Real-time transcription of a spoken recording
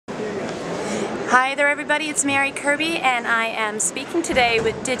Hi there everybody, it's Mary Kirby and I am speaking today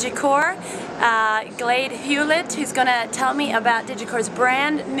with digEcor, Glade Hewlett, who's going to tell me about digEcor's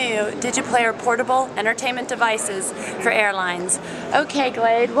brand new DigiPlayer portable entertainment devices for airlines. Okay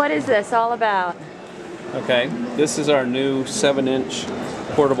Glade, what is this all about? Okay, this is our new 7-inch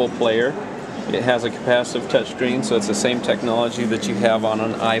portable player. It has a capacitive touchscreen, so it's the same technology that you have on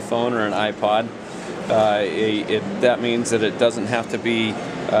an iPhone or an iPod. That means that it doesn't have to be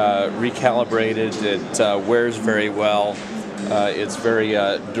recalibrated. It wears very well. It's very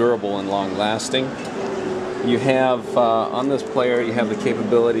durable and long-lasting. You have on this player, you have the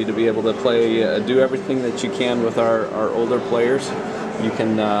capability to be able to do everything that you can with our older players. You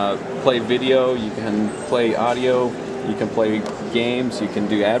can play video, you can play audio, you can play games, you can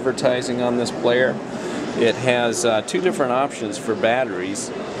do advertising on this player. It has two different options for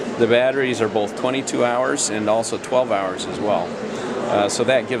batteries. The batteries are both 22 hours and also 12 hours as well. So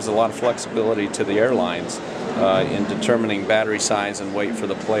that gives a lot of flexibility to the airlines in determining battery size and weight for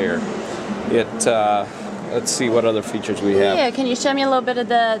the player. Let's see what other features we have. Yeah, can you show me a little bit of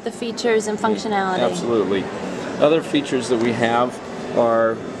the features and functionality? Absolutely. Other features that we have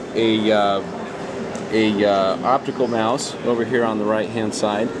are a optical mouse over here on the right hand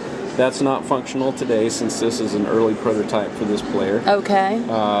side. That's not functional today since this is an early prototype for this player. Okay.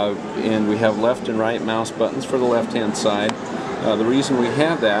 And we have left and right mouse buttons for the left hand side. The reason we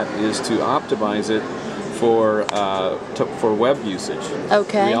have that is to optimize it for web usage.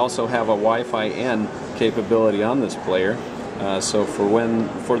 Okay. We also have a Wi-Fi N capability on this player. So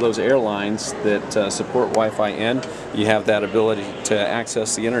for those airlines that support Wi-Fi N, you have that ability to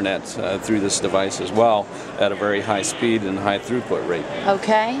access the internet through this device as well at a very high speed and high throughput rate.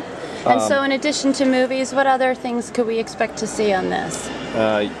 Okay. And so in addition to movies, what other things could we expect to see on this?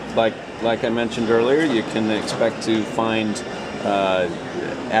 Like I mentioned earlier, you can expect to find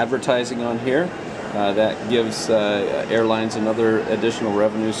advertising on here. That gives airlines another additional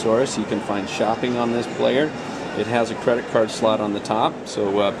revenue source. You can find shopping on this player. It has a credit card slot on the top,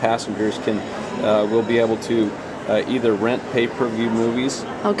 so passengers will be able to either rent pay-per-view movies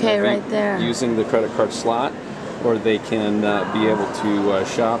right there, using the credit card slot, or they can be able to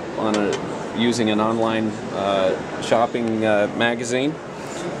shop using an online shopping magazine.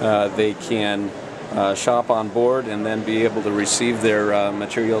 They can shop on board and then be able to receive their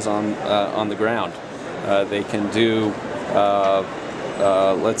materials on the ground. They can do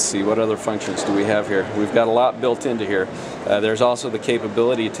let's see, what other functions do we have here? We've got a lot built into here. There's also the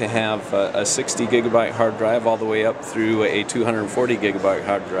capability to have a 60 gigabyte hard drive all the way up through a 240 gigabyte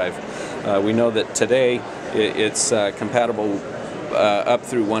hard drive. We know that today it's compatible up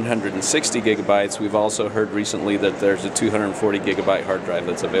through 160 gigabytes. We've also heard recently that there's a 240 gigabyte hard drive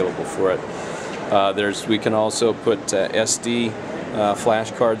that's available for it. We can also put SD flash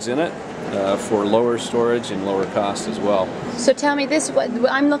cards in it for lower storage and lower cost as well. So tell me this,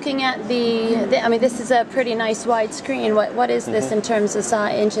 I'm looking at I mean, this is a pretty nice wide screen. What is this in terms of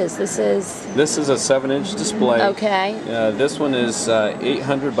inches? This is a 7-inch display. Okay. This one is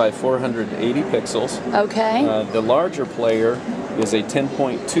 800 by 480 pixels. Okay. The larger player is a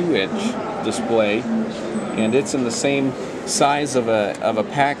 10.2-inch display, and it's in the same size of a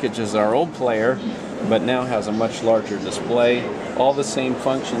package as our old player, but now has a much larger display. All the same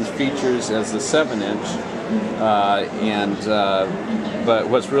functions, features as the 7-inch, but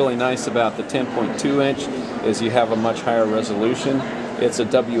what's really nice about the 10.2-inch is you have a much higher resolution. It's a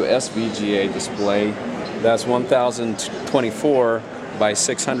WSVGA display. That's 1024 by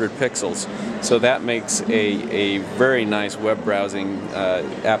 600 pixels. So that makes a very nice web browsing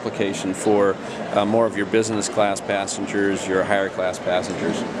application for more of your business class passengers, your higher class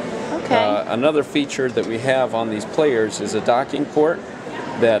passengers. Okay. Another feature that we have on these players is a docking port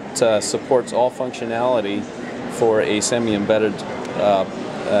that supports all functionality for a semi-embedded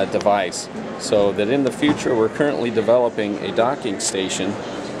device. So that in the future we're currently developing a docking station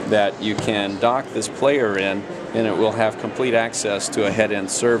that you can dock this player in, and it will have complete access to a head-end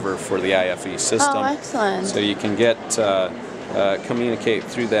server for the IFE system. Oh, excellent. So you can communicate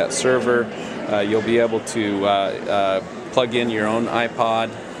through that server. You'll be able to plug in your own iPod,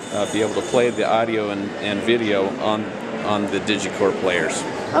 be able to play the audio and video on the digEcor players.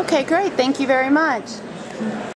 Okay, great. Thank you very much.